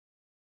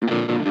Hello,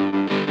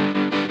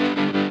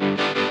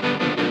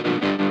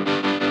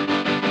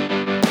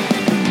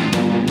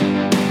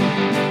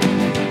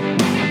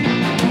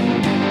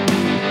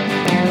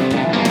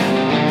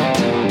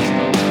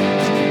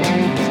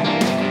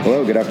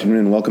 good afternoon,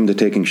 and welcome to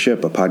Taking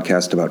Ship, a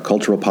podcast about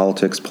cultural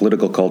politics,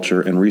 political culture,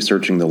 and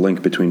researching the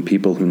link between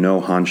people who know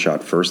Han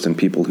shot first and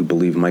people who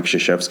believe Mike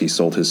Krzyzewski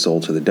sold his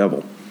soul to the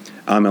devil.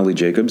 I'm Ellie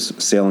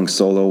Jacobs, sailing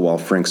solo while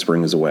Frank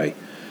Spring is away.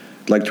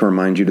 I'd like to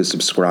remind you to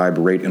subscribe,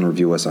 rate, and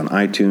review us on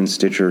iTunes,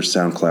 Stitcher,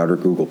 SoundCloud, or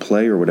Google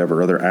Play, or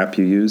whatever other app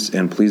you use,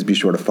 and please be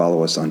sure to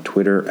follow us on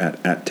Twitter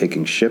at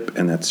Taking Ship,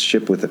 and that's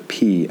ship with a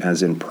P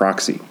as in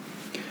proxy.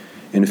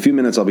 In a few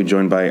minutes, I'll be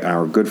joined by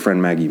our good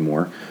friend Maggie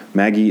Moore.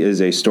 Maggie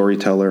is a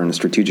storyteller and a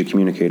strategic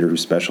communicator who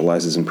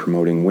specializes in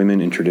promoting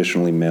women in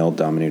traditionally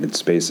male-dominated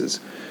spaces.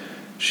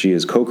 She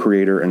is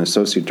co-creator and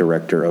associate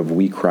director of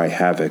We Cry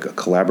Havoc, a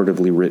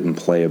collaboratively written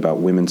play about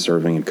women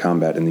serving in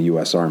combat in the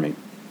U.S. Army.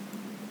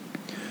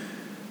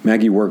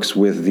 Maggie works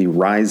with the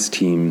RISE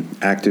Team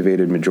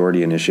Activated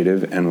Majority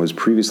Initiative and was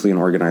previously an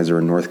organizer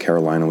in North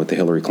Carolina with the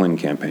Hillary Clinton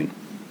campaign.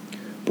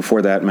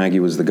 Before that,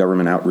 Maggie was the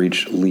government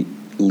outreach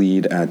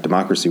lead at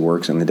Democracy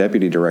Works and the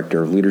deputy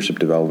director of leadership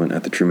development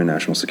at the Truman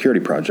National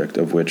Security Project,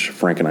 of which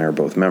Frank and I are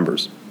both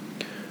members.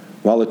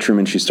 While at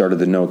Truman, she started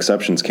the No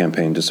Exceptions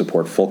campaign to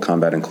support full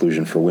combat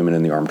inclusion for women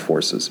in the armed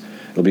forces.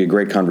 It'll be a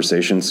great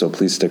conversation, so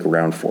please stick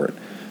around for it.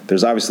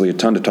 There's obviously a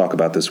ton to talk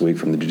about this week,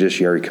 from the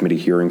Judiciary Committee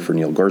hearing for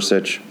Neil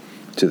Gorsuch,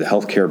 to the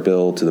health care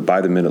bill, to the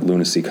by-the-minute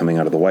lunacy coming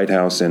out of the White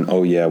House, and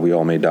oh yeah, we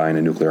all may die in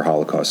a nuclear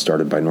holocaust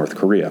started by North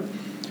Korea.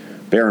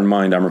 Bear in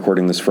mind, I'm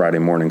recording this Friday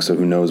morning, so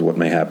who knows what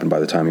may happen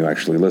by the time you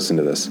actually listen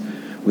to this.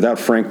 Without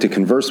Frank to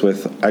converse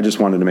with, I just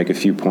wanted to make a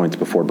few points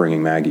before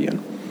bringing Maggie in.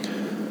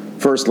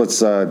 First,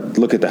 let's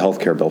look at the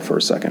health care bill for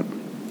a second.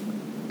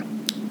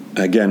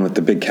 Again, with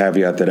the big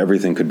caveat that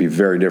everything could be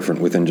very different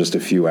within just a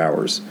few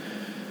hours.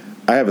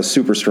 I have a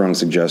super strong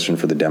suggestion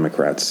for the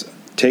Democrats.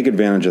 Take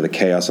advantage of the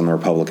chaos on the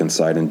Republican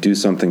side and do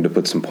something to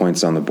put some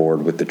points on the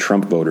board with the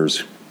Trump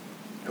voters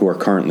who are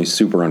currently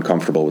super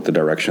uncomfortable with the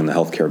direction the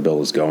health care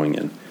bill is going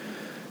in.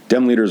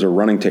 Dem leaders are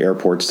running to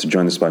airports to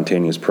join the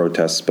spontaneous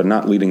protests, but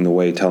not leading the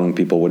way, telling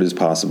people what is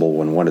possible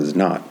when what is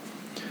not.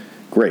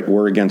 Great,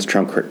 we're against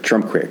Trump care.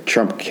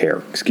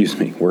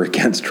 We're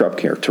against Trump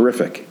care.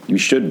 Terrific. You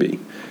should be.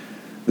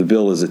 The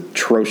bill is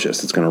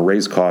atrocious. It's going to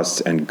raise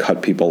costs and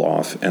cut people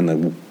off, and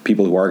the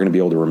people who are going to be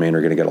able to remain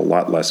are going to get a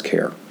lot less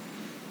care.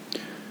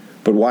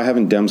 But why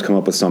haven't Dems come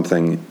up with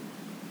something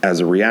as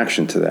a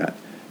reaction to that?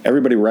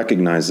 Everybody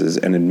recognizes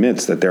and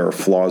admits that there are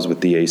flaws with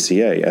the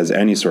ACA, as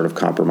any sort of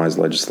compromise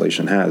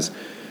legislation has.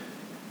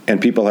 And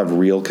people have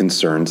real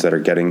concerns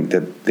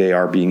that they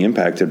are being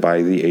impacted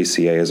by the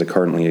ACA as it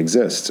currently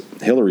exists.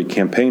 Hillary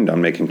campaigned on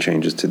making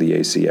changes to the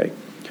ACA.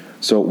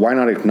 So why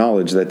not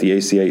acknowledge that the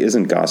ACA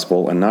isn't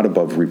gospel and not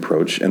above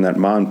reproach, and that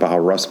Ma and Baja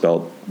Rust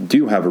Belt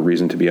do have a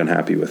reason to be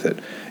unhappy with it?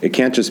 It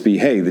can't just be,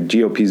 hey, the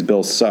GOP's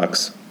bill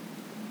sucks.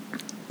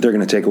 They're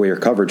going to take away your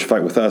coverage,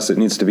 fight with us. It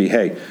needs to be,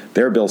 hey,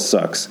 their bill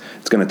sucks.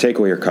 It's going to take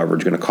away your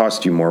coverage, going to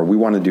cost you more. We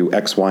want to do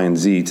X, Y, and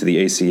Z to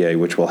the ACA,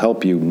 which will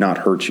help you, not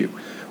hurt you.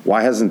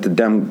 Why hasn't the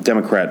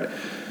Democrat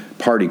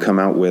Party come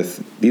out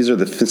with, these are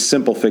the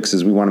simple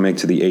fixes we want to make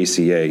to the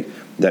ACA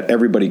that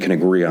everybody can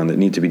agree on that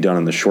need to be done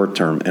in the short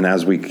term, and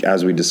as we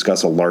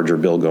discuss a larger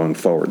bill going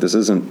forward. This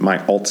isn't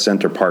my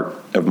alt-center part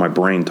of my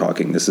brain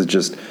talking. This is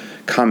just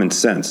common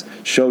sense.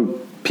 Show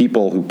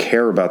people who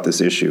care about this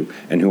issue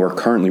and who are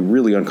currently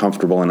really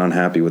uncomfortable and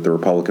unhappy with the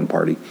Republican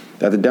Party,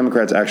 that the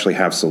Democrats actually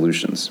have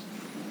solutions.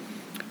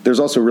 There's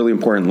also a really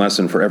important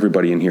lesson for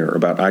everybody in here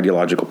about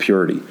ideological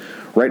purity.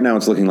 Right now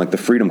it's looking like the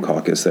Freedom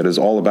Caucus, that is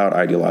all about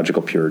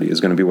ideological purity, is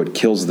going to be what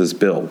kills this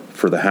bill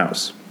for the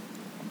House.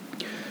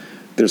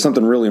 There's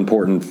something really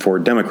important for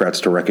Democrats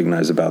to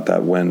recognize about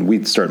that when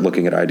we start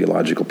looking at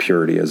ideological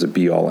purity as a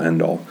be-all,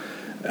 end-all.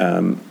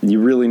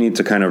 You really need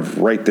to kind of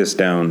write this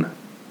down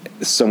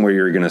somewhere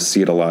you're going to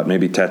see it a lot,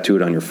 maybe tattoo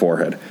it on your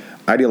forehead.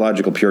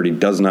 Ideological purity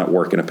does not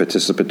work in a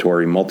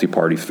participatory,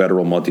 multi-party,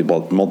 federal,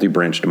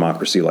 multi-branch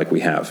democracy like we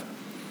have.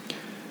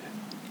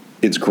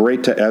 It's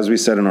great to, as we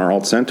said in our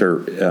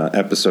alt-center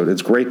episode,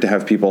 it's great to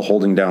have people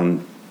holding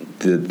down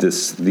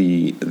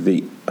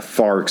the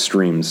far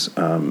extremes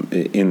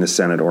in the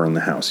Senate or in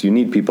the House. You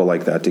need people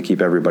like that to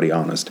keep everybody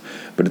honest.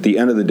 But at the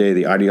end of the day,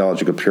 the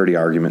ideological purity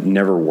argument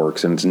never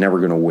works, and it's never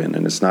going to win.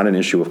 And it's not an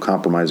issue of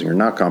compromising or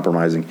not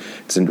compromising.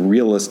 It's a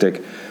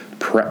realistic,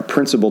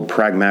 principled,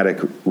 pragmatic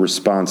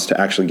response to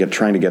actually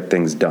trying to get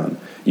things done.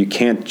 You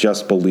can't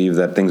just believe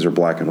that things are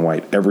black and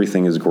white.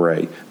 Everything is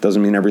gray.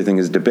 Doesn't mean everything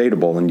is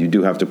debatable, and you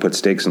do have to put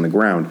stakes in the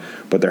ground.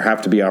 But there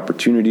have to be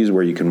opportunities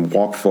where you can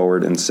walk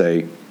forward and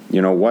say,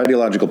 you know, what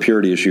ideological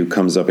purity issue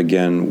comes up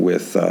again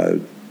with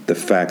the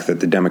fact that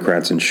the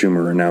Democrats and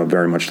Schumer are now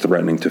very much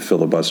threatening to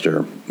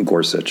filibuster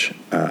Gorsuch.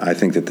 I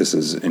think that this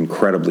is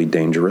incredibly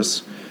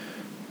dangerous,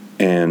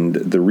 and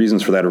the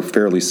reasons for that are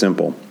fairly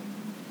simple.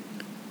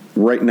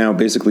 Right now,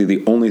 basically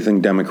the only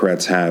thing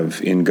Democrats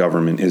have in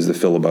government is the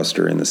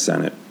filibuster in the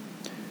Senate,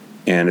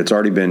 and it's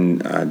already been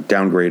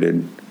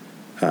downgraded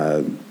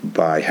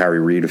by Harry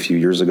Reid a few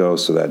years ago,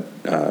 so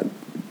that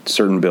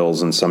certain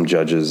bills and some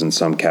judges and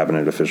some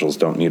cabinet officials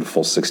don't need a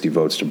full 60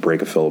 votes to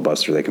break a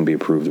filibuster. They can be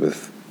approved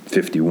with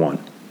 51.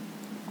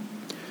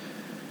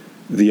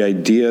 The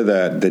idea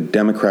that the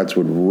Democrats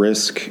would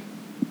risk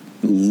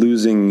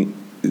losing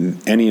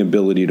any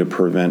ability to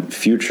prevent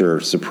future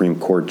Supreme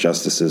Court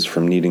justices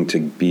from needing to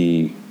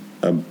be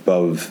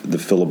above the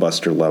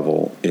filibuster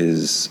level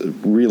is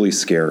really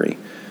scary.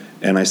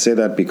 And I say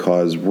that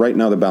because right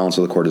now the balance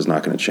of the court is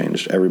not going to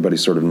change. Everybody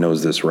sort of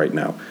knows this right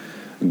now.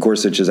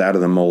 Gorsuch is out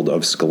of the mold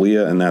of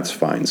Scalia, and that's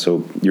fine.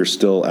 So you're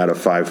still at a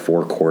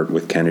 5-4 court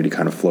with Kennedy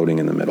kind of floating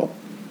in the middle.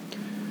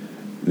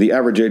 The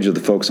average age of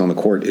the folks on the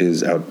court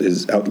is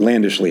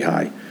outlandishly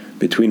high.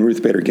 Between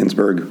Ruth Bader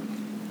Ginsburg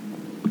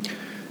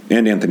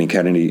and Anthony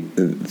Kennedy,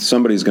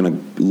 somebody's going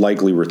to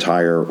likely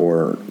retire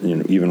or,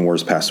 even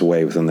worse, pass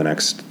away within the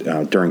next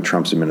during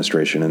Trump's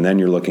administration. And then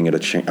you're looking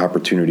at an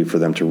opportunity for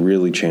them to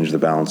really change the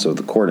balance of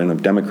the court. And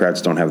if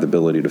Democrats don't have the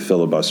ability to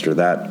filibuster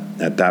that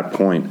at that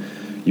point,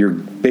 you're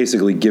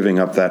basically giving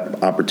up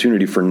that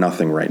opportunity for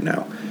nothing right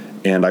now.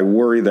 And I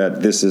worry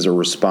that this is a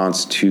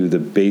response to the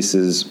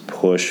base's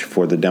push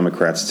for the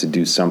Democrats to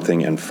do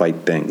something and fight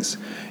things.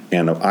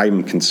 And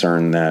I'm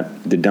concerned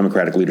that the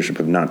Democratic leadership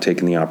have not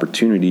taken the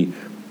opportunity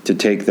to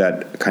take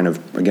that kind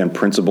of, again,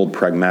 principled,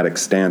 pragmatic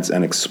stance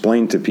and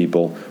explain to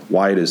people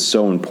why it is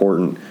so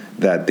important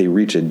that they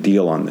reach a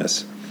deal on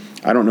this.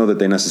 I don't know that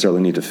they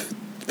necessarily need to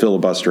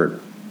filibuster it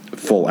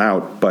full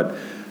out, but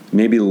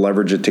maybe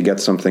leverage it to get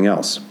something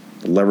else.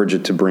 Leverage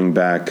it to bring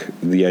back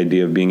the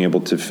idea of being able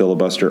to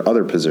filibuster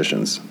other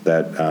positions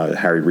that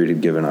Harry Reid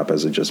had given up,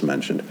 as I just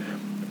mentioned.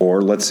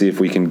 Or let's see if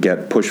we can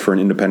push for an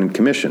independent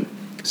commission.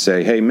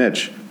 Say, hey,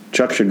 Mitch,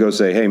 Chuck should go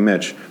say, hey,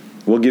 Mitch,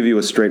 we'll give you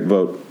a straight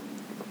vote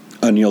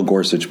on Neil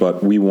Gorsuch,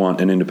 but we want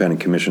an independent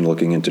commission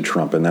looking into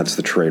Trump, and that's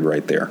the trade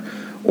right there.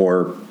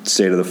 Or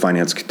say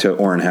to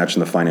Orrin Hatch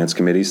and the Finance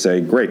Committee,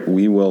 say, great,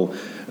 we will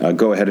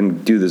go ahead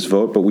and do this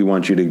vote, but we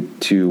want you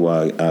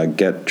to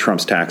get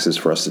Trump's taxes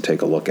for us to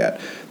take a look at.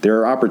 There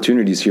are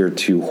opportunities here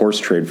to horse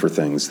trade for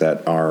things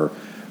that are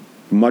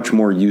much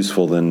more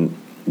useful than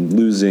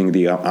losing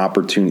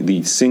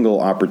the single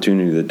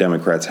opportunity that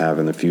Democrats have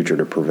in the future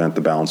to prevent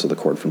the balance of the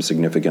court from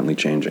significantly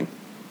changing.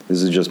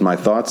 This is just my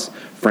thoughts.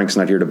 Frank's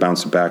not here to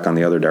bounce it back on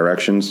the other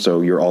direction,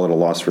 so you're all at a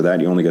loss for that.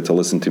 You only get to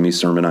listen to me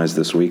sermonize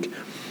this week.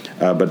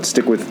 But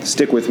stick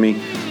with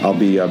me. I'll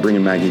be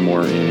bringing Maggie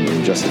Moore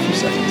in just a few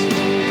seconds.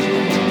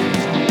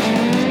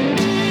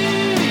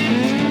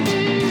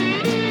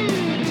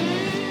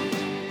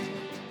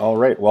 All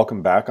right,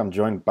 welcome back. I'm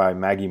joined by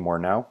Maggie Moore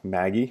now.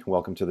 Maggie,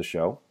 welcome to the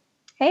show.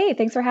 Hey,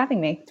 thanks for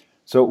having me.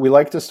 So we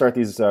like to start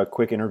these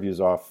quick interviews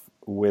off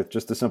with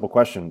just a simple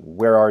question.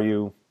 Where are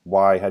you?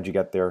 Why? How'd you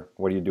get there?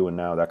 What are you doing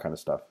now? That kind of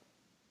stuff.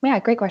 Yeah,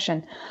 great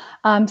question.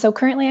 So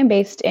currently I'm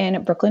based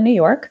in Brooklyn, New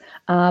York,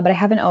 but I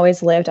haven't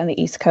always lived on the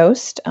East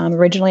Coast.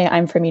 Originally,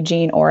 I'm from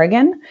Eugene,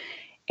 Oregon.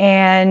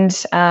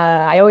 And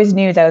I always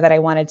knew, though, that I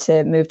wanted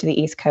to move to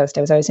the East Coast.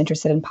 I was always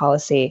interested in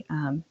policy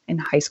in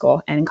high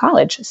school and in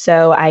college.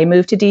 So I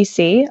moved to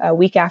D.C. a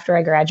week after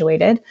I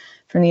graduated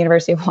from the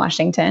University of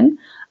Washington.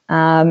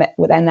 And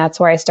that's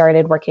where I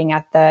started working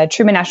at the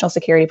Truman National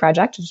Security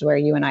Project, which is where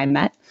you and I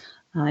met,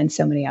 and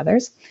so many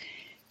others.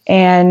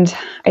 And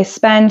I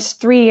spent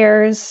 3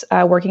 years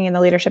working in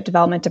the leadership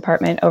development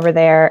department over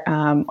there,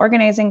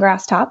 organizing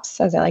grass tops,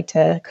 as I like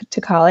to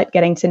call it,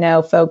 getting to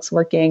know folks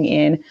working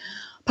in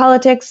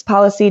politics,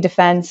 policy,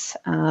 defense,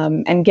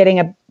 and getting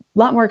a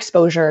lot more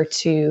exposure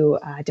to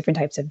different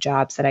types of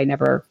jobs that I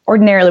never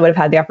ordinarily would have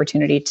had the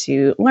opportunity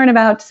to learn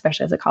about,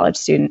 especially as a college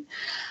student.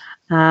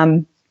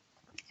 And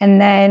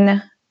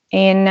then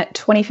in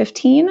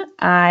 2015,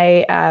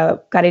 I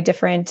got a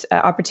different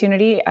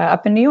opportunity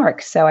up in New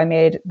York. So I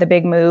made the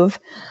big move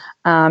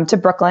to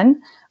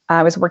Brooklyn.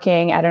 I was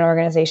working at an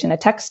organization, a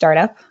tech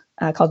startup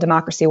called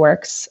Democracy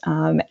Works,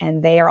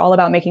 and they are all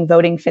about making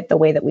voting fit the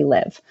way that we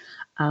live.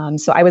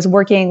 So I was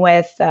working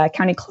with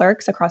county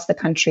clerks across the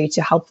country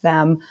to help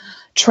them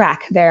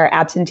track their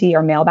absentee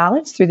or mail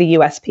ballots through the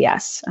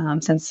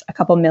USPS, since a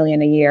couple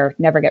million a year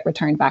never get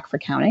returned back for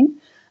counting.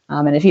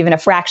 And if even a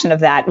fraction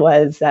of that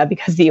was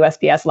because the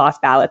USPS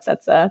lost ballots,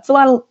 it's a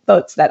lot of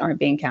votes that aren't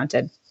being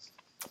counted.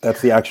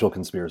 That's the actual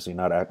conspiracy,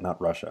 not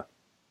Russia.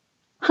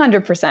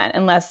 100%,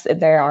 unless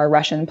there are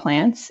Russian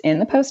plants in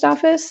the post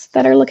office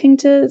that are looking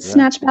to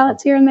snatch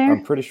ballots here and there.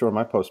 I'm pretty sure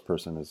my post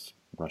person is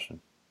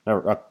Russian.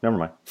 Never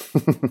mind.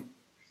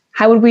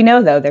 How would we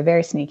know, though? They're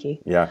very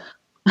sneaky. Yeah.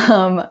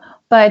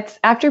 But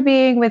after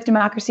being with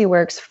Democracy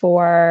Works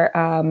for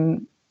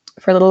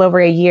a little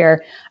over a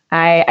year,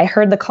 I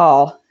heard the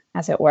call,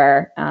 as it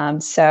were.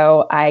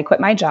 So I quit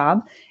my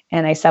job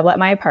and I sublet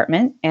my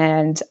apartment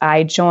and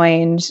I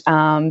joined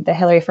the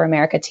Hillary for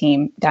America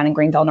team down in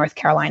Greenville, North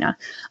Carolina.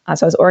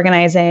 So I was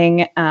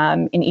organizing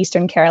in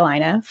Eastern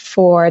Carolina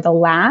for the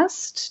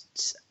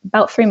last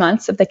about 3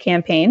 months of the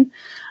campaign.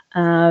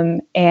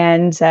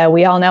 And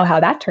we all know how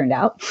that turned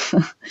out.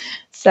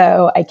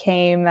 So I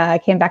came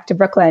back to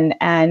Brooklyn,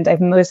 and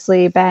I've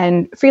mostly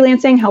been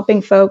freelancing,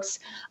 helping folks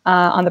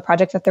on the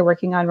projects that they're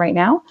working on right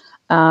now,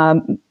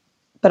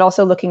 but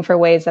also looking for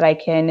ways that I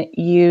can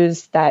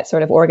use that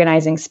sort of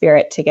organizing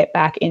spirit to get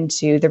back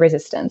into the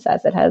resistance,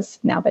 as it has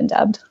now been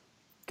dubbed.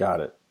 Got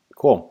it.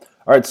 Cool.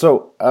 All right,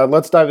 so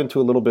let's dive into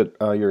a little bit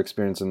your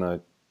experience in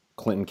the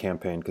Clinton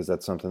campaign, because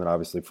that's something that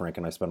obviously Frank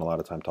and I spend a lot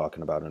of time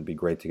talking about, and it'd be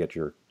great to get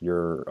your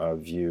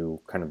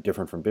view, kind of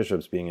different from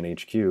Bishop's being in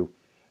HQ,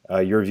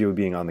 your view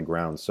being on the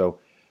ground. So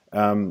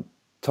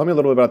tell me a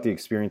little bit about the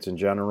experience in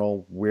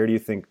general. Where do you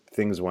think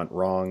things went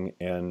wrong?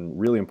 And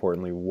really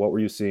importantly, what were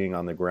you seeing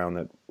on the ground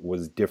that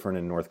was different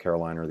in North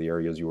Carolina or the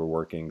areas you were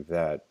working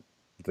that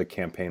the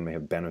campaign may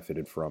have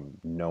benefited from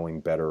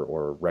knowing better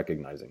or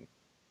recognizing?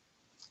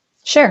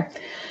 Sure.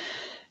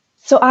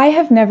 So I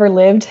have never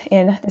lived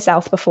in the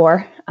South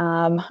before.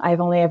 I've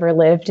only ever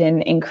lived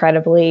in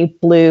incredibly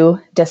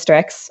blue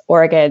districts: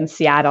 Oregon,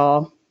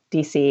 Seattle,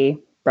 DC,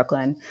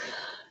 Brooklyn.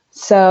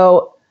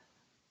 So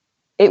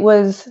it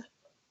was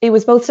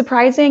both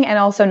surprising and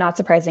also not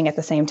surprising at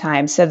the same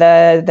time. So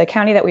the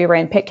county that we were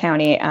in, Pitt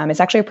County, is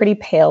actually a pretty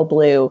pale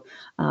blue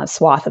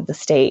swath of the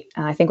state.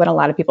 I think when a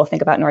lot of people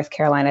think about North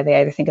Carolina, they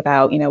either think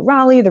about,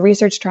 Raleigh, the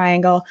Research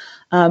Triangle,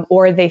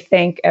 or they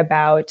think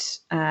about,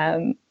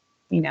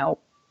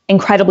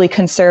 incredibly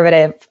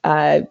conservative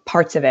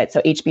parts of it. So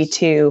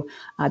HB2,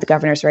 the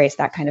governor's race,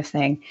 that kind of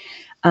thing.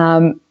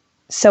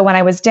 So when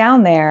I was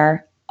down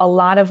there, a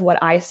lot of what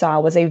I saw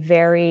was a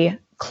very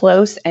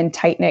close and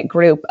tight-knit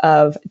group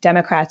of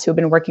Democrats who have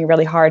been working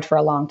really hard for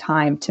a long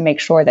time to make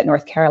sure that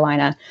North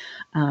Carolina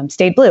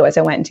stayed blue as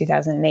it went in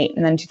 2008.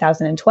 And then in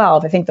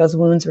 2012, I think those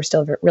wounds were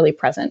still really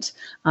present,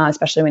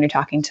 especially when you're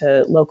talking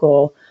to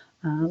local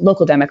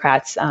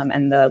Democrats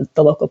and the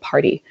local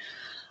party.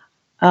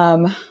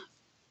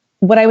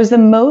 What I was the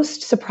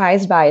most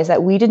surprised by is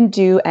that we didn't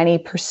do any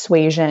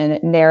persuasion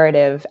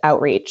narrative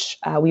outreach.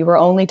 We were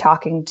only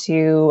talking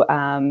to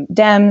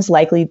Dems,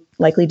 likely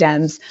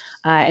Dems,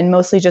 and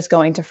mostly just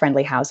going to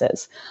friendly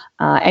houses.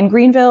 And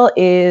Greenville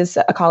is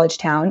a college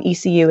town.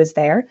 ECU is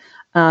there.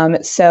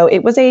 So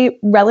it was a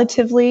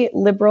relatively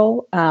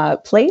liberal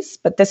place,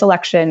 but this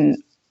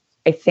election,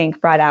 I think,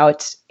 brought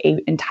out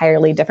an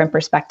entirely different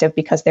perspective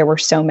because there were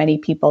so many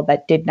people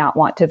that did not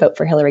want to vote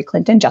for Hillary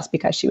Clinton just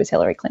because she was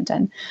Hillary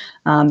Clinton.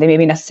 They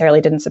maybe necessarily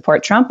didn't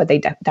support Trump, but they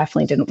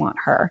definitely didn't want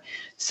her.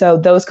 So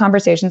those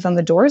conversations on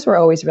the doors were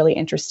always really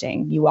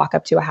interesting. You walk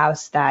up to a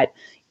house that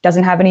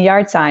doesn't have any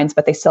yard signs,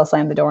 but they still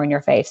slam the door in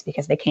your face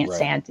because they can't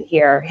stand to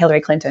hear Hillary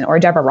Clinton or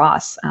Deborah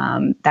Ross.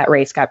 That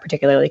race got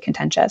particularly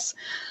contentious.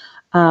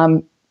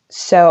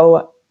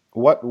 So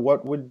what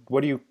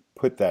do you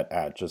put that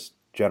at? Just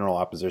general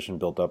opposition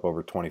built up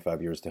over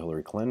 25 years to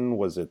Hillary Clinton?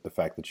 Was it the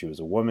fact that she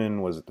was a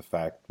woman? Was it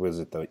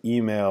the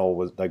email?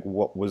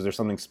 Was there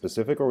something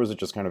specific, or was it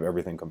just kind of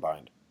everything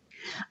combined?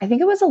 I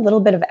think it was a little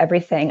bit of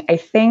everything. I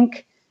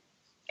think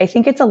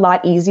it's a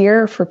lot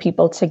easier for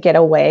people to get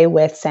away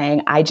with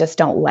saying, I just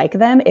don't like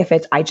them, if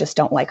it's, I just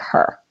don't like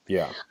her.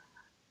 Yeah.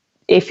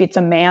 If it's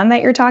a man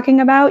that you're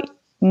talking about,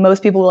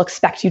 most people will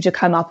expect you to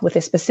come up with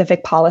a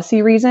specific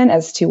policy reason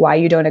as to why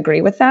you don't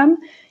agree with them.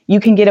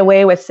 You can get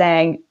away with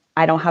saying,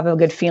 I don't have a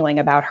good feeling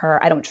about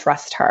her. I don't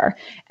trust her.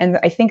 And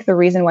I think the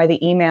reason why the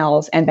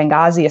emails and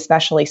Benghazi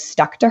especially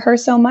stuck to her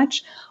so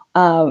much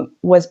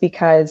was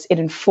because it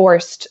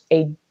enforced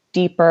a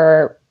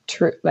deeper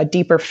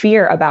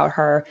fear about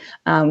her,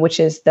 which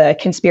is the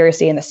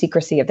conspiracy and the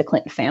secrecy of the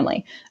Clinton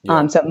family.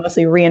 Yeah. So it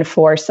mostly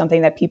reinforced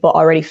something that people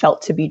already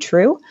felt to be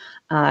true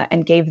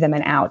and gave them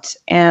an out.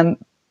 And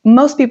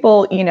most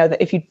people,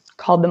 that if you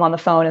called them on the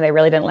phone and they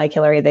really didn't like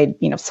Hillary, they'd,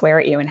 swear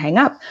at you and hang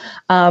up.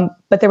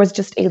 But there was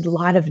just a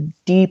lot of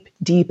deep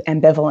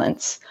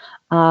ambivalence.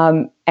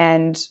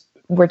 And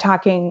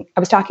I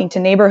was talking to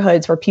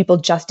neighborhoods where people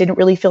just didn't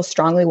really feel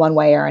strongly one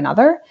way or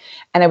another.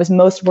 And I was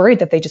most worried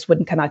that they just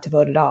wouldn't come out to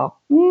vote at all.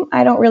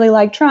 I don't really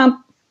like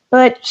Trump,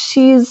 but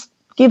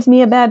gives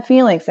me a bad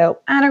feeling. So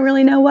I don't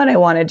really know what I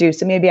want to do.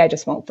 So maybe I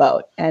just won't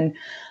vote. And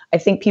I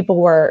think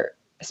people were,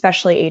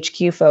 especially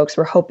HQ folks,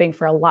 were hoping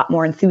for a lot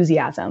more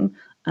enthusiasm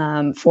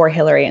for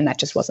Hillary, and that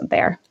just wasn't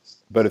there.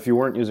 But if you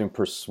weren't using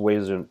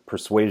persuasion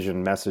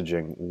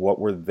messaging, what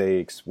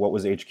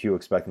was HQ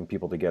expecting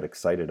people to get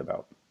excited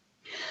about?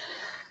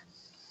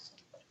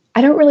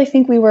 I don't really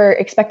think we were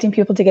expecting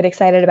people to get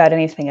excited about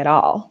anything at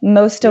all.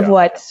 Most of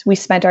what we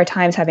spent our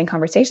times having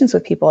conversations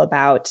with people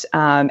about,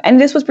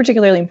 and this was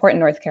particularly important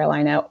in North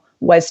Carolina,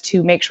 was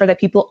to make sure that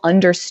people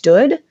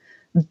understood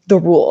the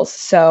rules.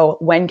 So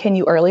when can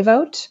you early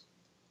vote?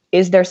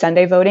 Is there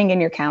Sunday voting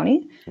in your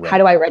county? Right. How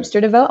do I register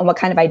to vote? And what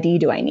kind of ID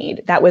do I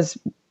need? That was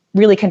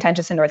really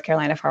contentious in North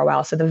Carolina for a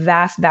while. So the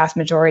vast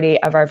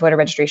majority of our voter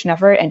registration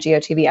effort and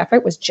GOTV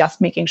effort was just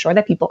making sure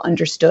that people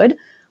understood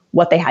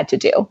what they had to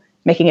do,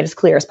 making it as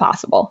clear as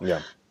possible.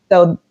 Yeah.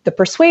 So the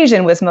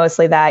persuasion was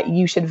mostly that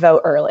you should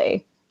vote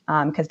early,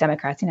 because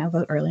Democrats,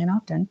 vote early and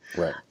often.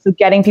 Right. So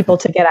getting people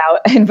to get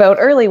out and vote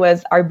early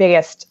was our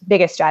biggest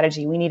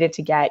strategy. We needed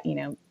to get,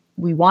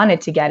 we wanted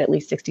to get at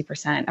least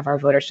 60% of our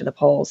voters to the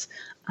polls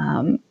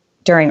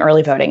during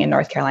early voting in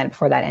North Carolina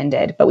before that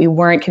ended, but we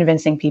weren't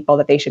convincing people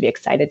that they should be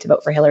excited to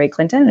vote for Hillary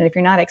Clinton. And if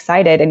you're not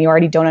excited and you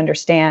already don't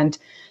understand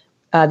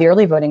the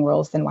early voting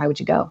rules, then why would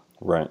you go?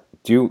 Right.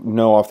 Do you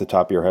know off the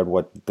top of your head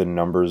what the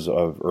numbers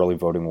of early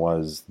voting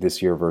was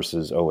this year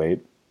versus '08?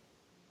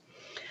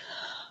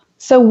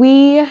 So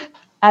we,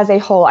 as a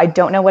whole, I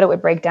don't know what it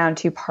would break down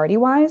to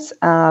party-wise,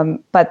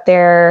 but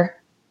the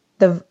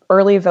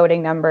early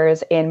voting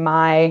numbers in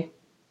my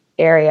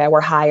area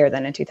were higher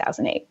than in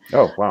 2008.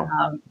 Oh, wow.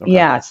 Okay.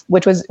 Yes,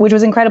 which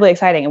was incredibly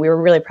exciting, and we were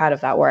really proud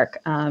of that work.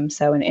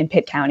 So in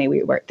Pitt County,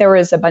 there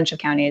was a bunch of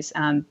counties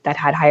that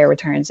had higher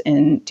returns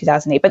in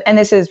 2008. And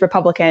this is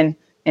Republican,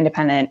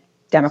 Independent,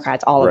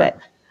 Democrats, all of it,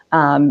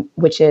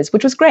 which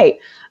was great.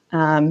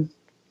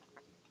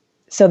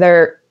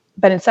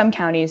 But in some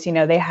counties,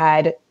 they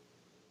had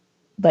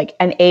like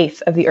an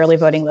eighth of the early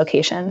voting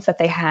locations that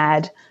they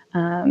had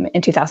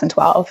in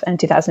 2012 and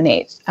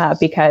 2008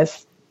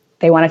 because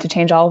they wanted to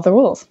change all of the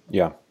rules.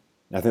 Yeah.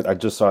 I think I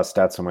just saw a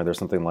stat somewhere. There's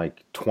something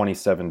like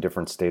 27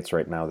 different states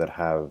right now that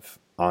have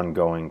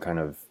ongoing kind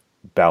of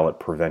ballot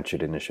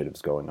prevention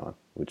initiatives going on,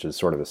 which is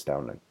sort of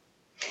astounding.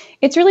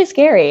 It's really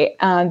scary.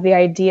 The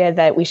idea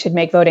that we should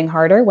make voting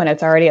harder when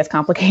it's already as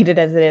complicated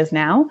as it is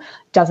now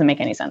doesn't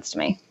make any sense to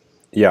me.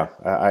 Yeah,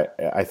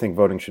 I think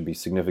voting should be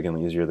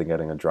significantly easier than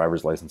getting a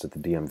driver's license at the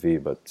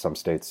DMV, but some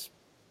states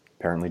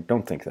apparently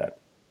don't think that.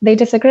 They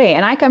disagree.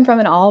 And I come from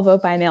an all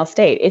vote by mail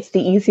state. It's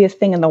the easiest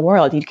thing in the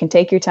world. You can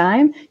take your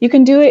time. You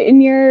can do it in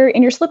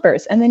your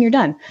slippers, and then you're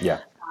done. Yeah.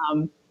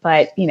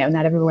 But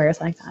not everywhere is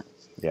like that.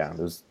 Yeah,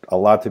 there's a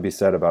lot to be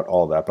said about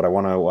all that, but I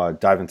want to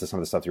dive into some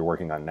of the stuff you're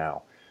working on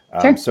now.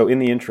 Sure. So in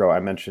the intro, I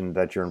mentioned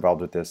that you're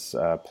involved with this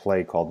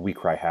play called We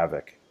Cry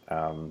Havoc.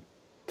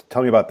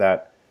 Tell me about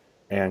that,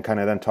 and kind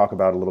of then talk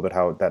about a little bit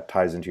how that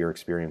ties into your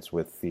experience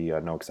with the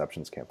No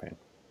Exceptions campaign.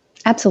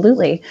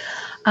 Absolutely.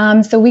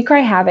 So We Cry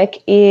Havoc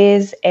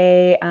is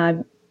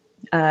it's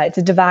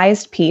a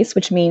devised piece,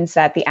 which means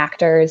that the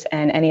actors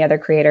and any other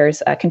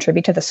creators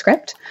contribute to the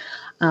script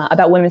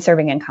about women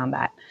serving in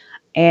combat.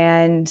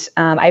 And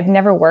I've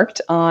never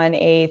worked on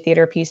a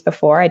theater piece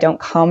before. I don't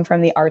come from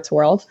the arts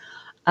world.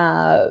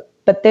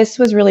 But this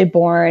was really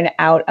born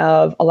out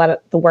of a lot of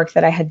the work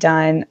that I had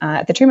done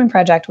at the Truman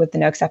Project with the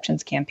No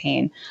Exceptions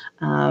campaign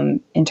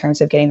in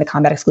terms of getting the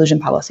combat exclusion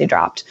policy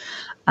dropped.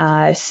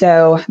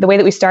 So the way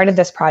that we started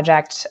this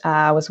project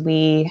was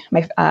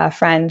my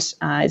friend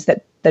is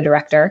the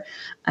director,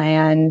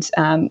 and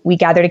we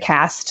gathered a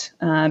cast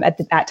at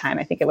that time.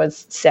 I think it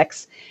was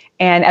 6.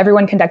 And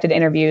everyone conducted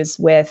interviews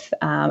with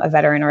a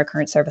veteran or a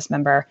current service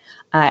member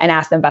and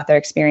asked them about their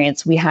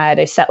experience. We had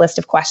a set list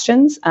of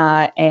questions,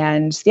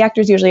 and the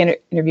actors usually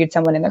interviewed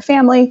someone in their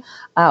family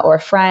or a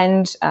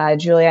friend.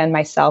 Julia and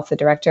myself, the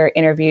director,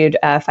 interviewed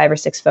 5 or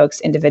 6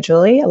 folks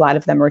individually. A lot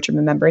of them were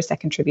Truman members that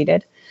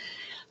contributed.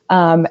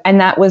 And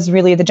that was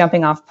really the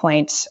jumping off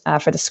point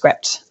for the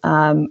script.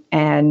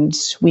 And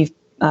we've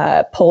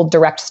pulled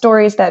direct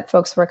stories that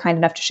folks were kind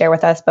enough to share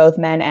with us, both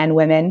men and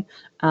women,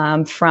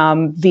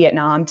 from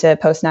Vietnam to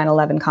post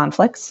 9/11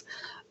 conflicts,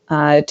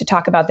 to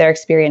talk about their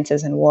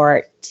experiences in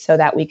war so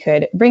that we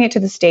could bring it to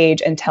the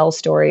stage and tell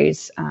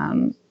stories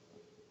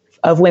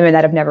of women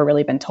that have never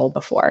really been told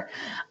before.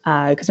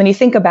 Because when you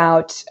think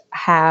about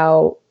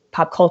how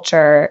pop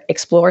culture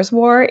explores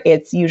war,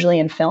 it's usually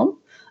in film,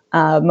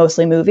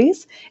 mostly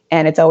movies,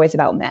 and it's always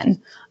about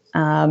men.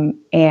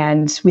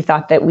 And we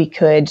thought that we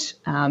could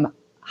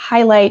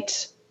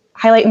highlight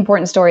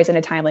important stories in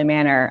a timely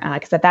manner,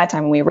 because at that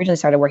time when we originally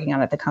started working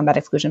on it, the combat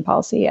exclusion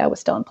policy was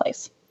still in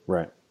place.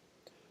 Right.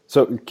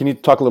 So can you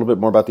talk a little bit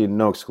more about the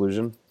No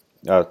Exceptions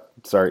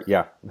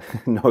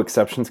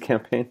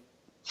campaign?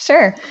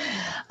 Sure.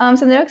 So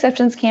the No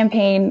Exceptions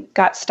campaign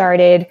got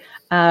started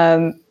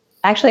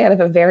actually out of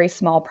a very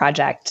small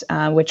project,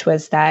 which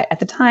was that at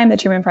the time, the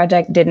Truman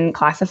Project didn't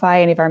classify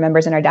any of our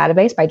members in our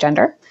database by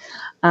gender.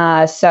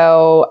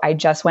 So I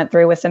just went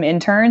through with some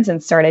interns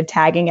and started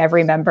tagging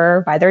every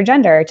member by their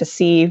gender to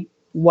see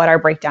what our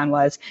breakdown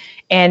was.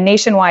 And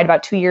nationwide,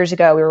 about 2 years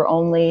ago, we were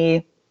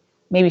only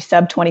maybe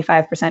sub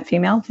 25%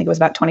 female. I think it was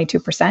about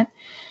 22%.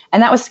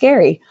 And that was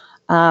scary.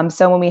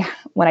 So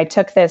when I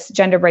took this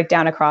gender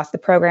breakdown across the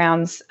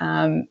programs,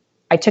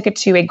 I took it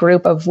to a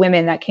group of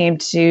women that came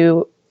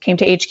to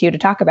HQ to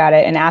talk about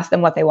it and asked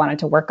them what they wanted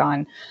to work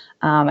on.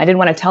 I didn't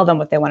want to tell them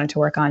what they wanted to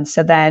work on.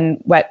 So then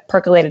what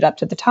percolated up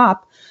to the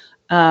top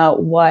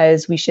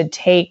was we should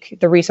take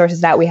the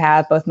resources that we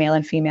have, both male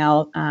and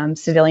female,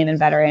 civilian and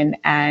veteran,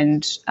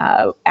 and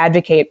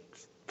advocate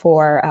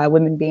for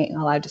women being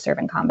allowed to serve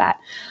in combat.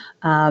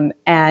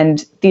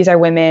 And these are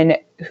women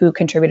who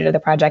contributed to the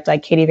project,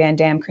 like Katie Van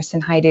Dam,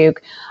 Kristen Heiduch,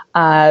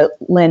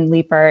 Lynn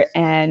Leeper,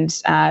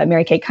 and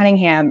Mary Kate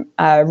Cunningham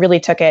really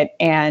took it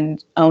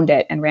and owned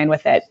it and ran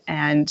with it.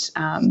 And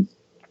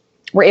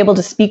were able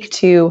to speak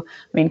to,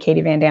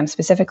 Katie Van Dam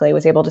specifically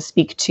was able to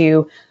speak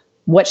to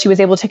what she was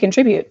able to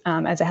contribute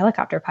as a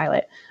helicopter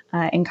pilot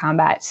in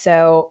combat.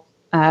 So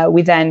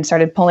We then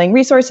started pulling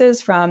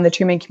resources from the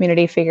Truman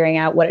community, figuring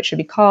out what it should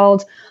be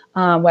called,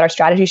 what our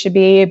strategy should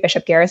be.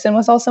 Bishop Garrison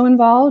was also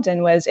involved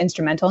and was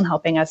instrumental in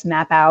helping us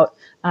map out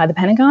the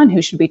Pentagon,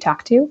 who should we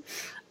talk to.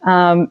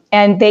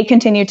 And they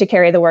continued to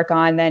carry the work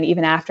on then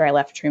even after I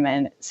left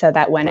Truman, so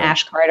that when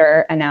Ash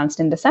Carter announced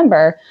in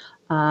December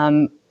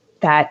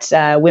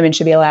that women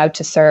should be allowed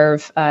to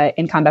serve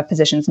in combat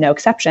positions, no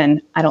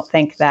exception, I don't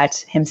think that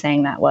him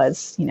saying that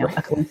was,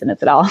 a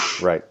coincidence at all.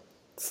 Right.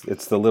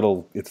 It's the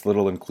little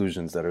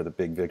inclusions that are the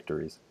big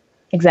victories.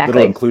 Exactly.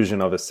 Little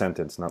inclusion of a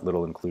sentence, not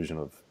little inclusion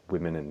of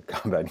women in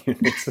combat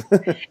units.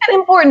 An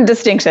important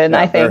distinction,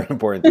 I think. Very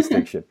important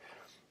distinction.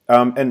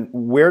 And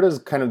where does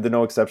kind of the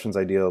no exceptions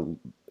idea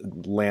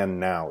land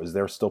now? Is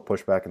there still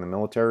pushback in the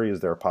military? Is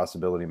there a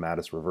possibility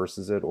Mattis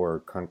reverses it, or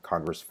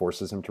Congress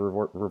forces him to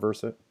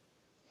reverse it?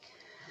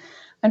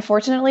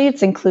 Unfortunately,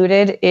 it's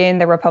included in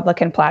the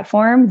Republican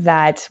platform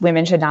that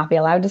women should not be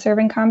allowed to serve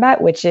in combat,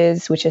 which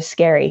is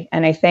scary.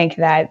 And I think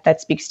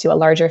that speaks to a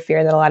larger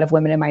fear that a lot of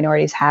women and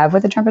minorities have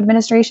with the Trump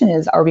administration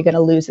is, are we going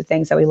to lose the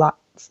things that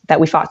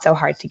we fought so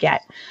hard to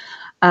get?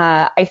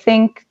 I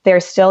think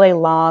there's still a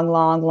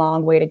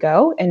long way to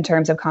go in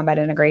terms of combat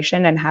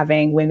integration and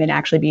having women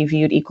actually be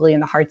viewed equally in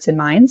the hearts and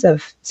minds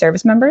of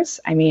service members.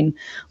 I mean,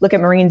 look at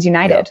Marines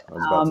United,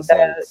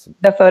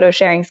 the photo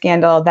sharing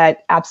scandal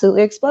that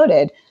absolutely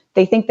exploded.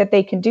 They think that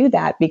they can do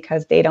that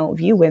because they don't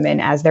view women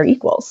as their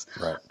equals.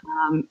 Right.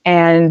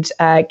 And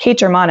Kate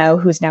Germano,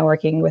 who's now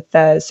working with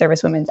the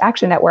Service Women's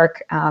Action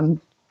Network,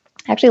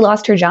 actually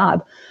lost her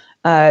job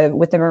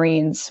with the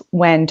Marines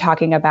when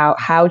talking about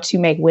how to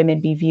make women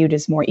be viewed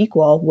as more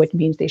equal, which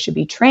means they should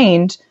be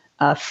trained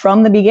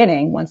from the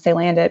beginning once they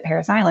land at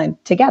Parris Island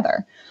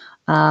together.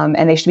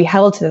 And they should be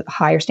held to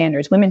higher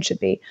standards. Women should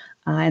be,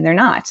 and they're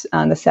not.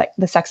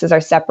 The sexes are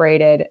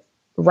separated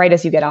right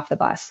as you get off the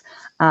bus,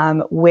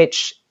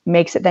 which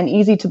makes it then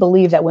easy to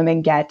believe that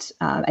women get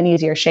an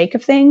easier shake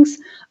of things,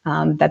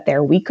 that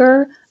they're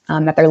weaker,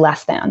 that they're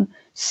less than.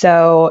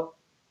 So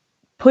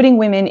putting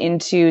women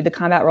into the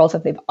combat roles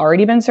that they've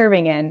already been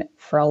serving in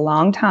for a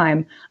long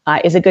time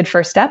is a good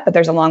first step, but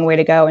there's a long way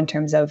to go in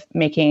terms of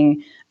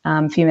making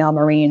female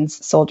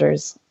Marines,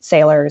 soldiers,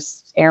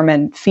 sailors,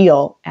 airmen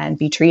feel and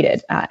be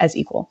treated as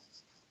equal.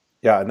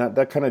 Yeah, and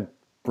that kind of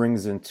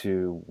brings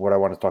into what I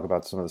want to talk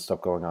about, some of the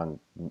stuff going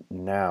on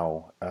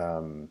now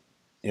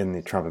in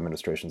the Trump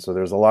administration. So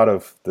there's a lot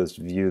of this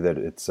view that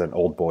it's an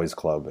old boys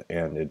club,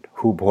 and it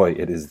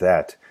is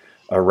that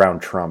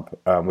around Trump,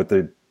 with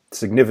the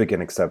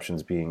significant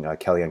exceptions being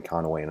Kellyanne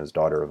Conway and his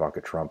daughter Ivanka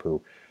Trump,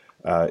 who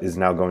is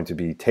now going to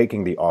be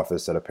taking the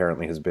office that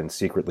apparently has been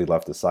secretly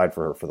left aside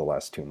for her for the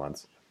last 2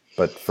 months.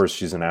 But first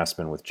she's in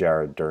Aspen with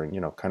Jared during,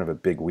 kind of a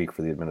big week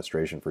for the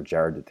administration for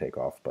Jared to take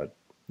off, but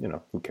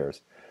who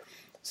cares?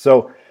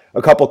 So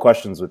a couple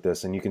questions with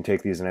this, and you can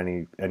take these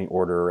in any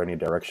order or any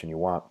direction you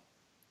want.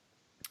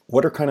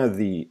 What are kind of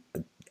the,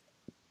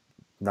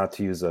 not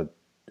to use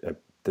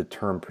the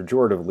term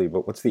pejoratively,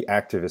 but what's the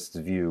activist's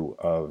view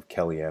of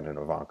Kellyanne and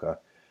Ivanka?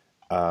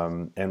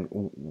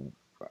 And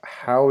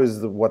how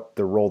is what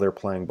the role they're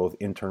playing both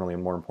internally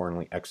and more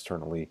importantly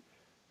externally,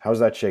 how's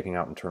that shaking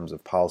out in terms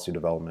of policy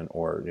development?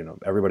 Or,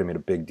 everybody made a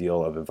big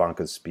deal of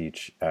Ivanka's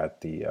speech at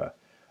the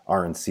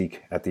RNC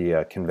at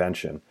the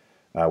convention,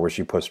 where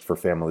she pushed for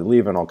family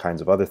leave and all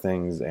kinds of other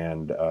things.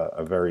 And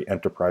a very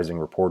enterprising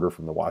reporter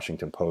from the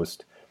Washington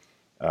Post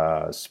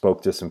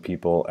spoke to some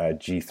people at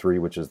G3,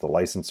 which is the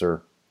license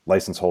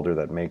holder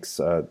that makes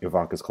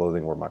Ivanka's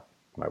clothing, where my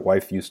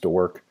wife used to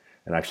work,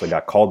 and actually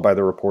got called by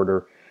the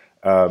reporter.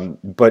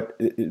 But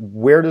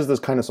where does this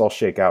kind of all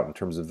shake out in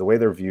terms of the way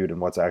they're viewed and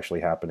what's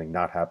actually happening,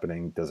 not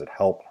happening? Does it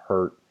help,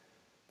 hurt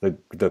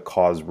the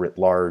cause writ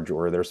large,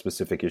 or are there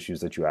specific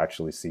issues that you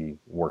actually see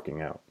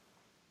working out?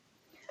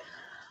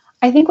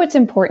 I think what's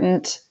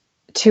important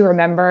to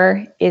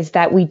remember is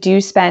that we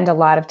do spend a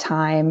lot of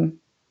time,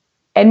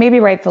 and maybe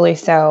rightfully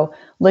so,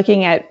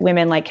 looking at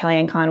women like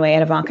Kellyanne Conway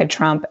and Ivanka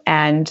Trump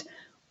and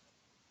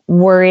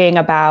worrying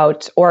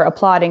about or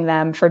applauding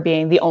them for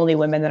being the only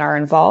women that are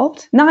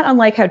involved. Not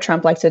unlike how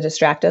Trump likes to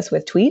distract us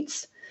with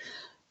tweets.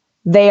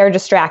 They are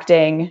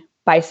distracting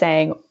by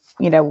saying,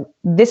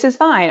 this is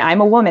fine.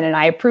 I'm a woman and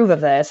I approve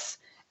of this.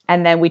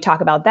 And then we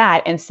talk about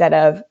that instead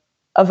of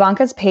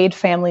Ivanka's paid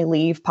family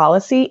leave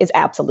policy is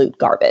absolute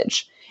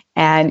garbage.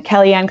 And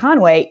Kellyanne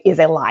Conway is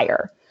a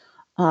liar.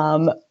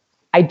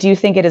 I do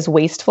think it is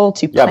wasteful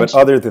to punch. Yeah, but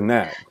other than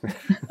that.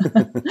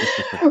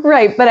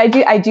 Right. But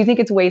I do think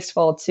it's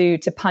wasteful to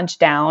punch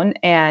down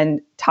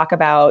and talk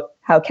about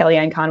how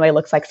Kellyanne Conway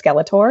looks like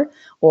Skeletor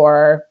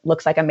or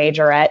looks like a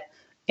majorette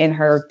in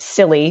her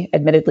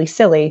admittedly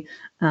silly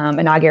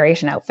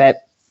inauguration outfit.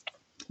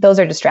 Those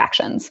are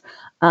distractions.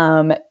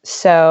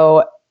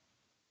 So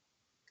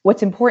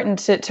what's important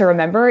to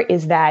remember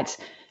is that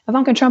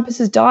Ivanka Trump is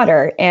his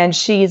daughter, and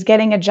she's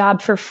getting a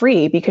job for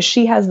free because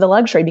she has the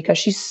luxury, because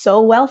she's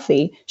so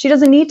wealthy. She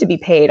doesn't need to be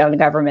paid on a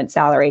government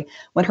salary,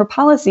 when her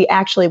policy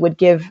actually would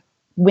give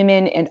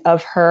women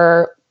of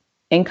her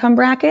income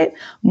bracket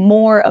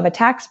more of a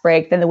tax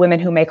break than the women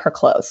who make her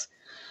clothes.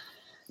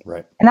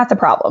 Right. And that's a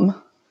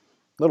problem.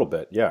 little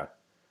bit, yeah.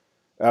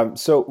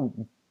 So,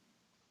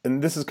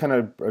 and this is kind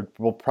of,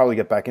 we'll probably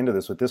get back into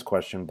this with this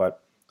question,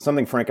 but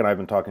something Frank and I have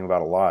been talking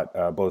about a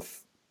lot,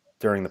 both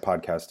during the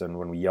podcast and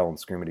when we yell and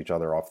scream at each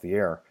other off the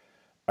air,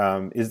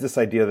 is this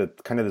idea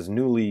that kind of this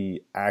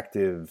newly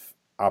active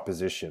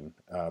opposition,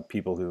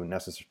 people who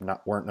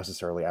weren't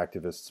necessarily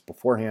activists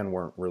beforehand,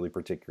 weren't really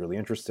particularly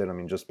interested. I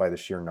mean, just by the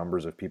sheer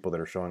numbers of people that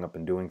are showing up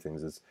and doing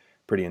things, is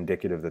pretty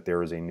indicative that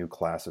there is a new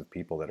class of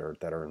people that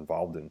are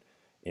involved in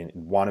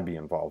want to be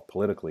involved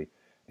politically.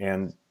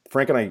 And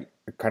Frank and I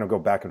kind of go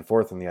back and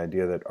forth on the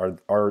idea that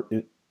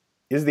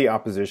is the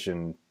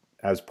opposition,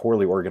 as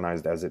poorly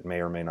organized as it may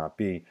or may not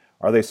be,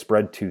 are they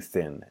spread too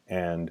thin?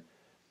 And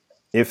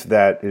if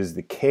that is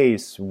the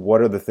case,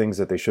 what are the things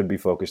that they should be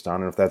focused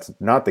on? And if that's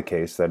not the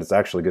case, that it's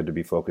actually good to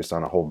be focused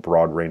on a whole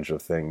broad range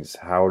of things.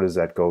 How does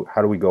that go?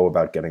 How do we go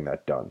about getting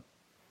that done?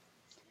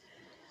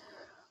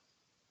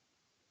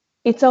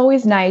 It's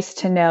always nice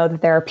to know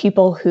that there are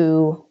people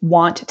who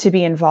want to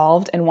be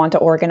involved and want to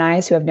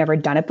organize who have never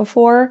done it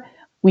before.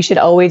 We should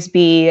always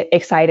be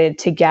excited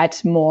to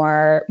get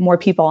more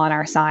people on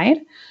our side.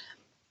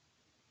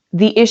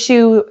 The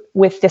issue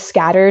with the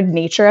scattered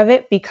nature of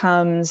it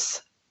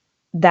becomes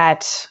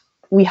that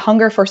we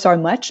hunger for so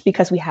much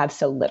because we have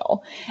so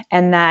little,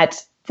 and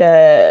that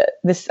I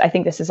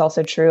think this is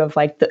also true of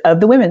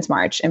the Women's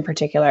March in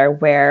particular,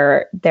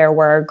 where there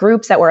were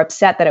groups that were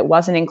upset that it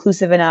wasn't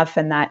inclusive enough,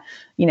 and that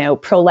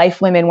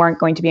pro-life women weren't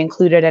going to be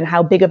included, and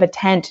how big of a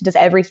tent does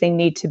everything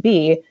need to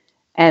be,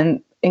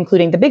 and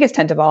including the biggest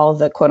tent of all,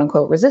 the quote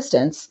unquote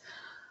resistance.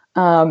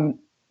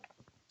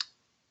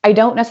 I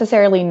don't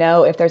necessarily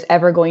know if there's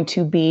ever going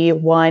to be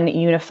one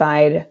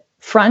unified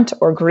front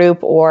or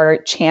group or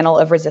channel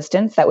of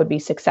resistance that would be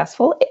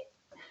successful.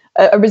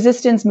 A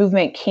resistance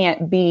movement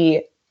can't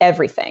be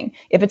everything.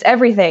 If it's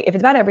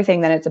about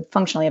everything, then it's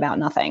functionally about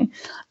nothing.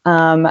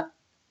 And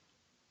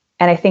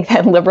I think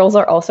that liberals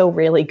are also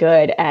really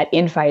good at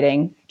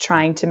infighting,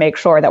 trying to make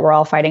sure that we're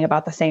all fighting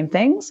about the same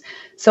things.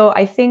 So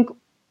I think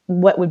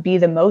what would be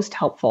the most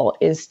helpful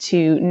is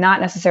to not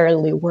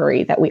necessarily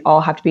worry that we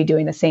all have to be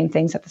doing the same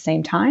things at the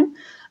same time.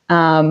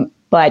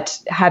 But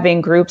having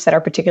groups that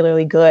are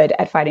particularly good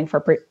at fighting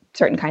for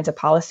certain kinds of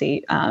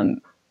policy,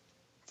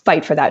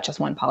 fight for that just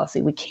one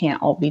policy. We can't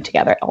all be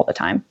together all the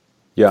time.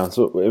 Yeah.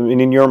 So, I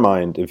mean, in your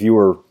mind, if you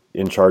were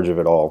in charge of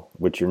it all,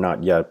 which you're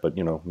not yet, but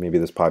maybe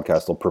this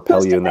podcast will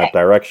propel you in that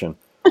direction.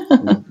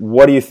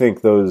 What do you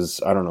think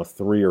those,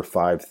 3 or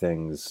 5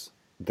 things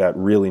that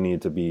really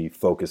need to be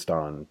focused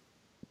on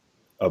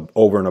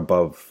over and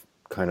above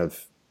kind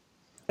of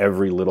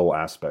every little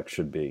aspect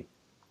should be?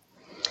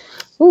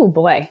 Oh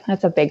boy,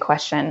 that's a big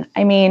question.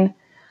 I mean, you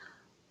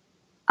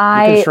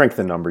can shrink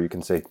the number. You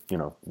can say,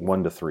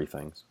 1 to 3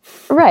 things.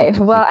 Right.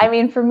 Well, I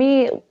mean, for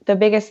me, the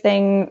biggest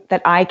thing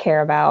that I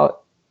care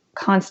about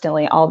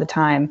constantly all the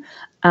time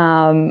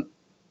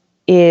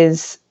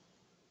is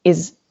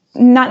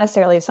not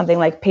necessarily something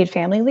like paid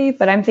family leave,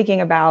 but I'm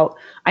thinking about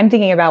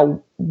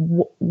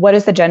what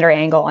is the gender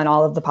angle on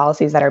all of the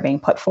policies that are being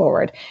put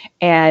forward.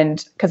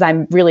 And because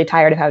I'm really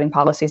tired of having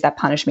policies that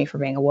punish me for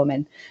being a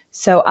woman.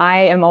 So I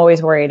am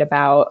always worried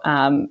about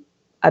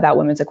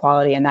women's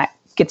equality, and that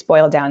gets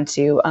boiled down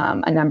to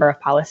a number of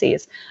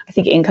policies. I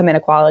think income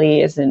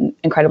inequality is an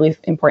incredibly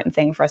important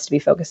thing for us to be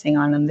focusing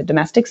on the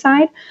domestic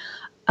side.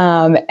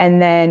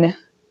 And then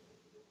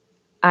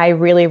I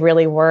really,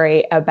 really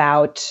worry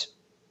about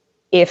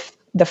if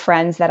the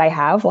friends that I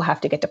have will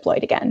have to get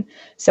deployed again.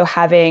 So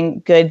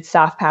having good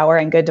soft power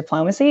and good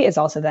diplomacy is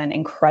also then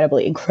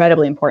incredibly,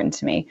 incredibly important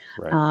to me.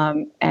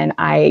 Right. And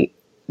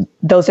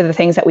those are the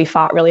things that we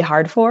fought really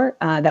hard for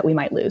that we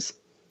might lose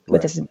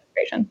with this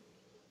administration.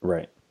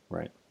 Right.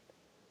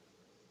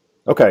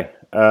 Okay.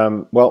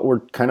 Well, we're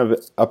kind of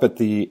up at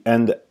the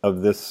end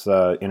of this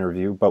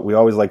interview, but we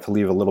always like to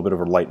leave a little bit of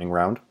a lightning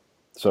round.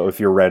 So if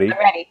you're ready.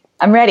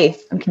 I'm ready.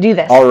 I can do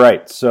this. All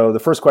right. So the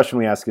first question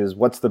we ask is,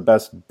 what's the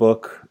best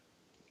book,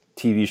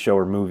 TV show,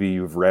 or movie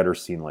you've read or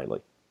seen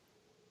lately?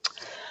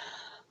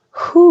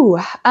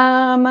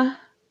 I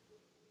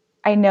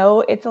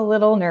know it's a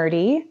little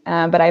nerdy,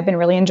 but I've been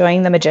really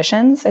enjoying The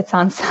Magicians. It's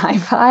on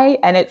Sci-Fi,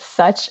 and it's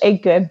such a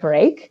good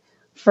break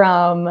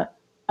from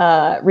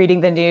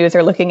reading the news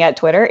or looking at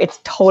Twitter. It's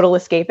total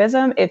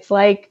escapism. It's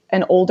like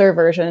an older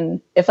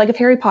version. It's like if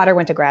Harry Potter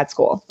went to grad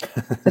school.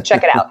 So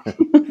check it out.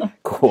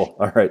 Cool.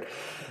 All right.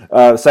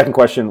 Second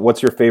question,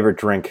 what's your favorite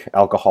drink,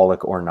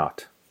 alcoholic or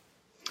not?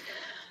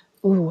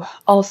 Ooh,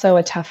 also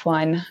a tough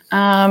one.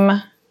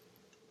 I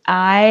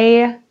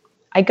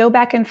go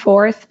back and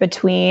forth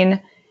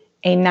between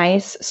a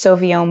nice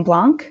Sauvignon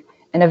Blanc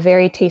and a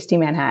very tasty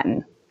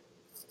Manhattan.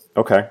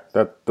 Okay,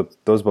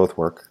 those both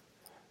work.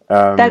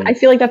 I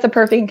feel like that's a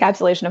perfect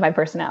encapsulation of my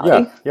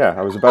personality. Yeah.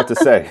 I was about to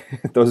say,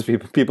 those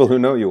people who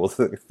know you will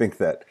think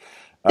that.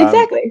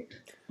 Exactly.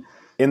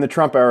 In the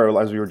Trump era,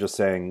 as we were just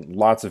saying,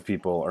 lots of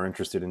people are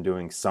interested in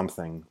doing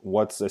something.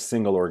 What's a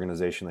single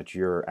organization that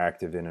you're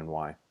active in and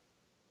why?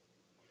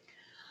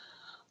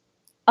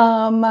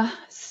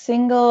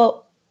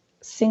 Single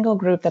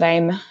group that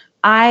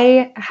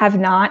I have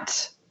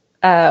not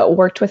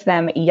worked with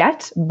them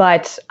yet,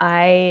 but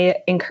I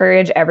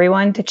encourage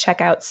everyone to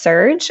check out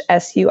SURG,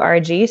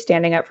 SURG,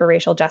 Standing Up for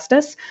Racial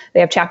Justice. They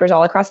have chapters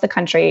all across the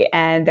country,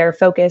 and their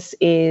focus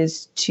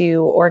is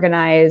to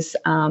organize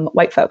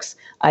white folks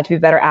to be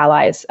better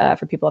allies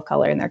for people of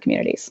color in their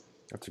communities.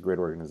 That's a great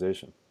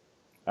organization.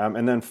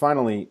 And then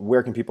finally,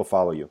 where can people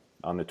follow you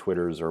on the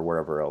Twitters or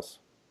wherever else?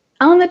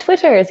 On the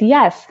Twitters,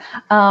 yes.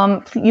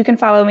 You can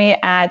follow me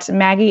at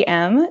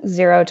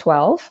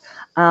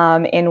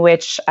MaggieM012, in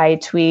which I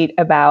tweet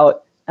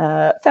about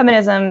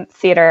feminism,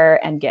 theater,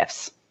 and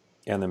gifts.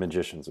 And the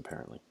Magicians,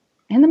 apparently.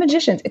 And the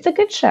Magicians. It's a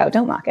good show.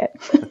 Don't mock it.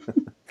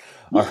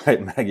 All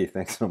right, Maggie,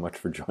 thanks so much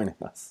for joining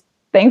us.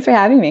 Thanks for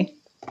having me.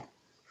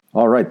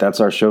 All right, that's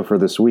our show for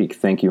this week.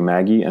 Thank you,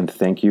 Maggie, and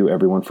thank you,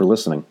 everyone, for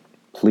listening.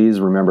 Please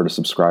remember to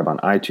subscribe on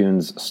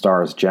iTunes,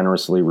 star us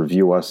generously,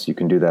 review us. You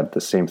can do that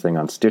the same thing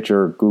on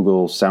Stitcher,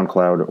 Google,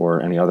 SoundCloud,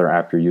 or any other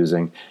app you're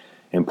using.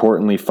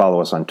 Importantly,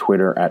 follow us on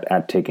Twitter at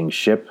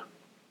 @takingship,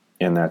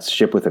 and that's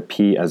ship with a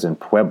P as in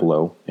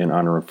Pueblo, in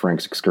honor of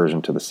Frank's excursion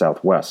to the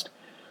Southwest.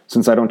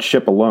 Since I don't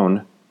ship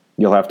alone,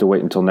 you'll have to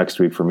wait until next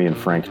week for me and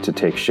Frank to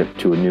take ship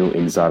to a new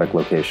exotic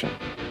location.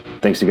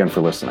 Thanks again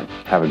for listening.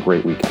 Have a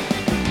great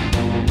weekend.